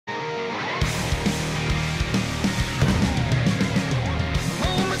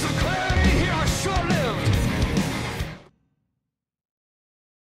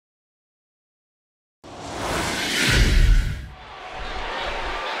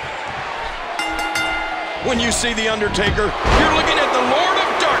When you see The Undertaker, you're looking at the Lord of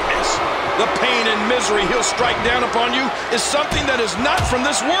Darkness. The pain and misery he'll strike down upon you is something that is not from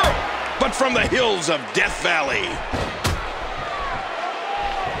this world, but from the hills of Death Valley.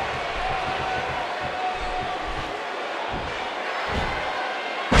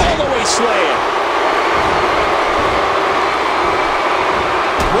 All the way slam.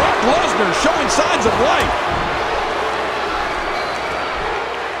 Brock Lesnar showing signs of life.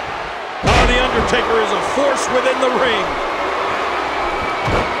 Oh, The Undertaker is a force within the ring.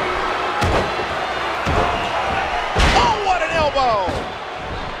 Oh, what an elbow!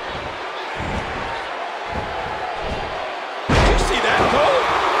 Did you see that, Cole?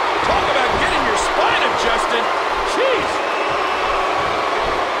 Talk about getting your spine adjusted. Jeez.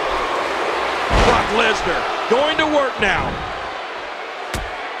 Brock Lesnar going to work now.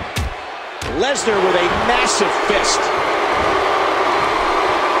 Lesnar with a massive fist.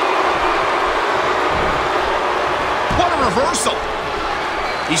 What a reversal.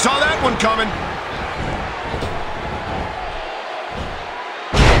 He saw that one coming.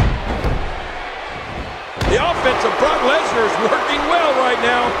 The offense of Brock Lesnar is working well right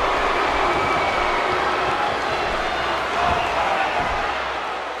now.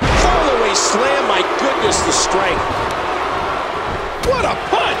 Fallaway slam, my goodness, the strength. What a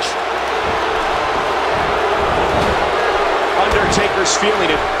punch! Undertaker's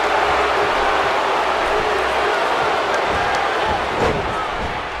feeling it.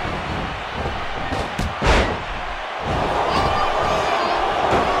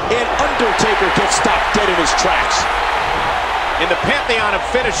 And Undertaker gets stopped dead in his tracks. In the pantheon of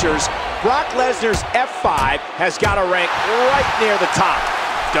finishers, Brock Lesnar's F5 has got to rank right near the top.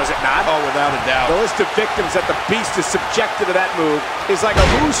 Does it not? Oh, without a doubt. The list of victims that the Beast is subjected to that move is like a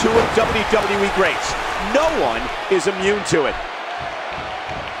who's who of WWE greats. No one is immune to it.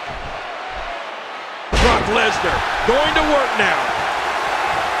 Brock Lesnar going to work now.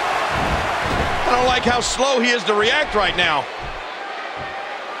 I don't like how slow he is to react right now.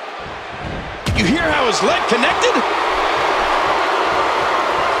 You hear how his leg connected?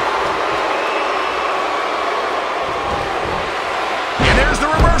 And there's the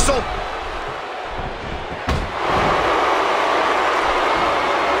reversal.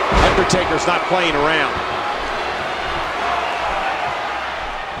 Undertaker's not playing around.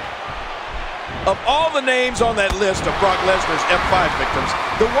 Of all the names on that list of Brock Lesnar's F5 victims,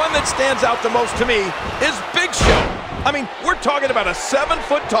 the one that stands out the most to me is Big Show. I mean, we're talking about a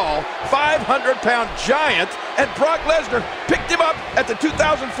 7-foot-tall, 500-pound giant, and Brock Lesnar picked him up at the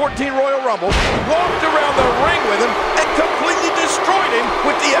 2014 Royal Rumble, walked around the ring with him, and completely destroyed him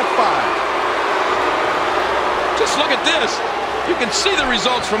with the F5. Just look at this. You can see the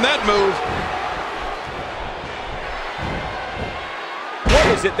results from that move. What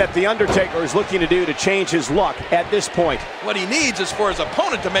is it that The Undertaker is looking to do to change his luck at this point? What he needs is for his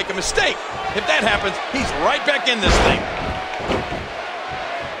opponent to make a mistake. If that happens, he's right back in this thing.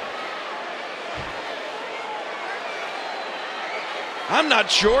 I'm not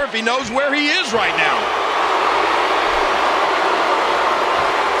sure if he knows where he is right now.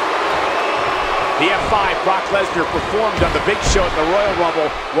 The F5 Brock Lesnar performed on the Big Show at the Royal Rumble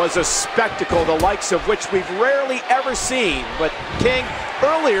was a spectacle, the likes of which we've rarely ever seen. But, King,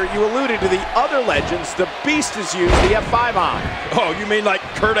 earlier you alluded to the other legends the Beast has used the F5 on. Oh, you mean like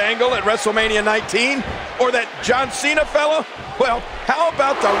Kurt Angle at WrestleMania 19? Or that John Cena fella? Well, how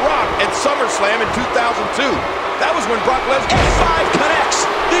about The Rock at SummerSlam in 2002? That was when Brock Lesnar... F5 connects!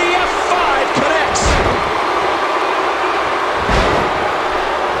 The F5 connects!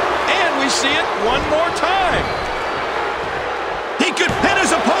 And we see it one more time. He could pin his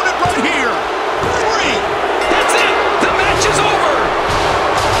opponent right here. 3. That's it! The match is over!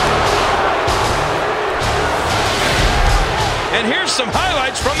 And here's some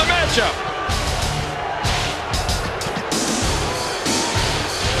highlights from the matchup.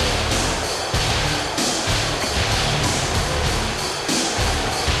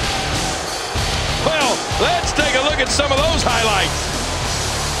 Well, let's take a look at some of those highlights.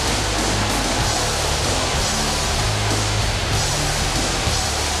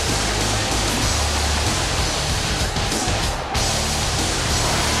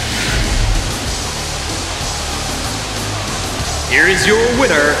 Here is your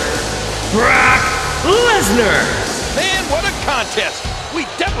winner, Brock Lesnar. Man, what a contest. We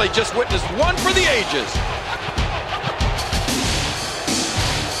definitely just witnessed one for the ages.